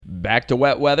Back to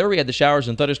wet weather. We had the showers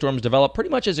and thunderstorms develop pretty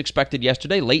much as expected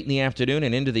yesterday, late in the afternoon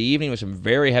and into the evening with some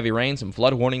very heavy rain. Some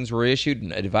flood warnings were issued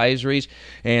and advisories,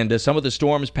 and some of the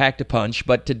storms packed a punch.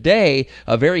 But today,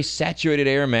 a very saturated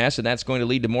air mass, and that's going to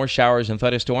lead to more showers and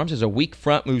thunderstorms as a weak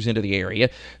front moves into the area.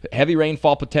 Heavy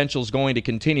rainfall potential is going to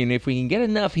continue, and if we can get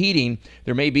enough heating,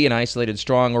 there may be an isolated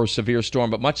strong or severe storm,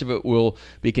 but much of it will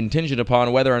be contingent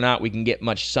upon whether or not we can get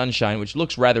much sunshine, which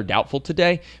looks rather doubtful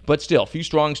today. But still, a few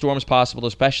strong storms possible,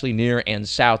 especially near and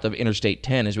south of Interstate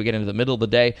 10 as we get into the middle of the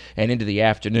day and into the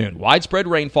afternoon. Widespread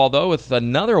rainfall, though, with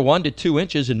another 1 to 2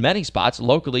 inches in many spots,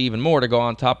 locally even more to go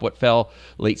on top of what fell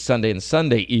late Sunday and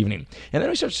Sunday evening. And then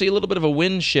we start to see a little bit of a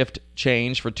wind shift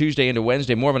change for Tuesday into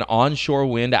Wednesday, more of an onshore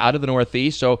wind out of the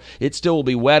northeast, so it still will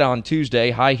be wet on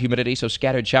Tuesday, high humidity, so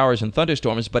scattered showers and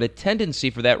thunderstorms, but a tendency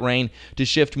for that rain to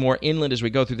shift more inland as we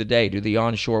go through the day due to the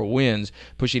onshore winds,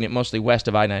 pushing it mostly west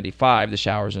of I-95, the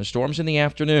showers and storms in the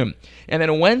afternoon. And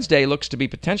then Wednesday looks to be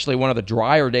potentially one of the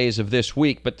drier days of this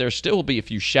week, but there still will be a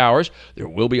few showers. There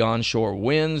will be onshore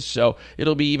winds, so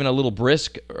it'll be even a little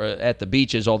brisk at the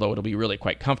beaches, although it'll be really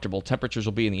quite comfortable. Temperatures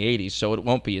will be in the 80s, so it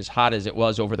won't be as hot as it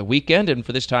was over the weekend, and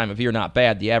for this time of year, not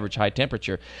bad. The average high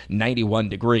temperature, 91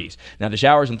 degrees. Now, the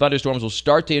showers and thunderstorms will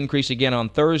start to increase again on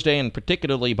Thursday, and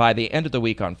particularly by the end of the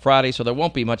week on Friday, so there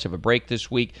won't be much of a break this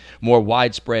week. More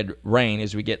widespread rain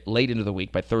as we get late into the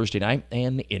week by Thursday night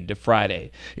and into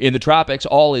Friday. In the tropics,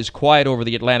 all is quiet over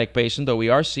the Atlantic basin, though we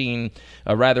are seeing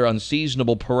a rather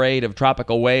unseasonable parade of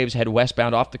tropical waves head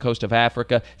westbound off the coast of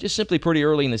Africa. Just simply pretty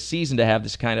early in the season to have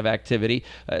this kind of activity.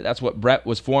 That's what Brett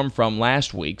was formed from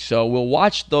last week. So we'll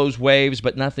watch those waves,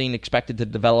 but nothing expected to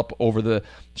develop over the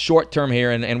short term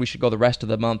here, and we should go the rest of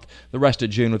the month, the rest of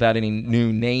June, without any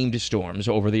new named storms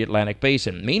over the Atlantic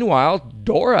basin. Meanwhile,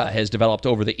 DORA has developed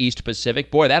over the East Pacific.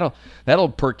 Boy, that'll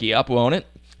perk you up, won't it?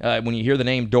 When you hear the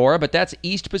name DORA, but that's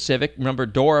East Pacific. Remember,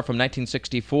 DORA from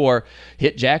 1964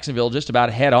 hit Jacksonville just about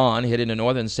head-on, hit into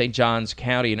northern St. Johns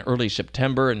County in early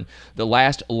September, and the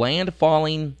last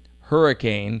landfalling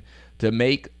hurricane to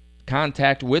make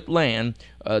contact with land,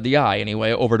 the eye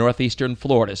anyway, over northeastern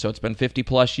Florida. So it's been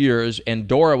 50-plus years, and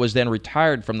DORA was then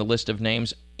retired from the list of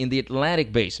names in the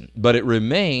Atlantic Basin, but it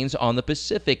remains on the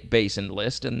Pacific Basin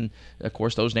list, and of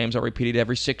course those names are repeated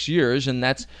every 6 years, and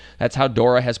that's how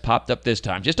DORA has popped up this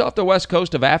time. Just off the west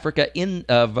coast of Mexico,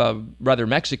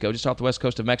 just off the west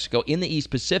coast of Mexico in the East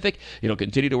Pacific. It'll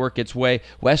continue to work its way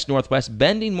west-northwest,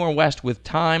 bending more west with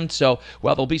time, so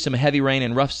while there'll be some heavy rain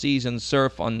and rough seas and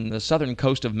surf on the southern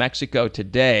coast of Mexico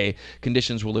today,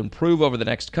 conditions will improve over the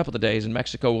next couple of days, and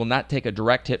Mexico will not take a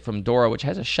direct hit from DORA, which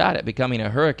has a shot at becoming a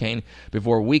hurricane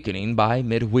before weakening by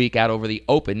midweek out over the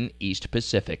open East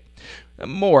Pacific.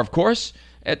 More, of course,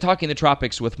 at Talking the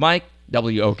Tropics with Mike,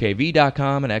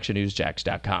 WOKV.com and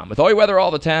ActionNewsJax.com. With all your weather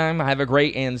all the time, have a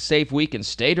great and safe week and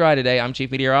stay dry today. I'm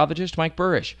Chief Meteorologist Mike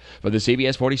Burrish for the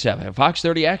CBS 47 and Fox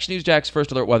 30 Action News Jax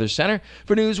First Alert Weather Center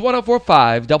for News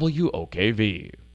 104.5 WOKV.